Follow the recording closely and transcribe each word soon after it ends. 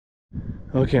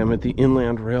Okay, I'm at the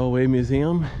Inland Railway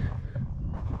Museum.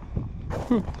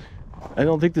 I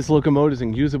don't think this locomotive is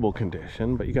in usable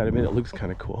condition, but you gotta admit it looks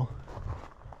kind of cool.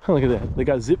 Look at that. They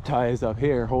got zip ties up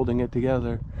here holding it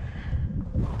together.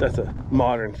 That's a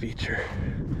modern feature.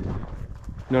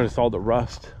 Notice all the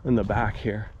rust in the back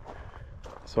here.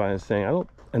 That's why I was saying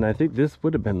and I think this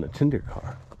would have been the tinder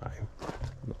car.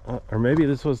 Or maybe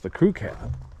this was the crew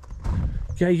cab.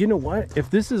 Yeah, you know what? If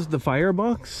this is the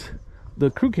firebox, the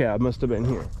crew cab must have been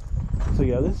here. So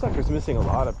yeah, this sucker's missing a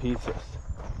lot of pieces.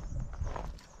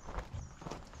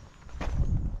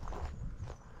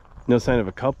 No sign of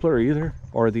a coupler either,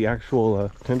 or the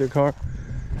actual tender car.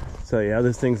 So yeah,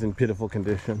 this thing's in pitiful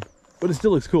condition, but it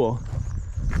still looks cool.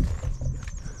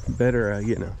 Better,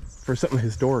 you know, for something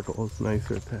historical, it's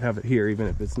nicer to have it here, even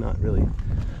if it's not really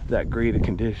that great a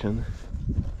condition.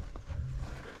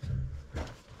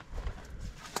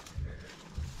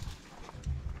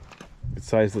 Good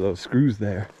size of those screws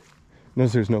there.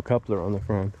 Notice there's no coupler on the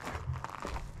front.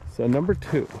 So number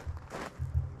 2,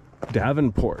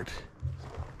 Davenport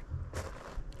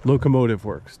Locomotive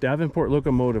Works. Davenport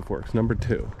Locomotive Works, number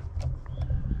 2.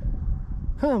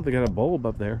 Huh, they got a bulb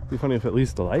up there. Be funny if at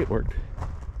least the light worked.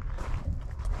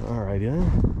 Alrighty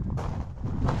then.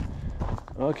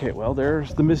 Okay, well,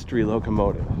 there's the mystery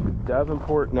locomotive.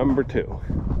 Davenport number 2.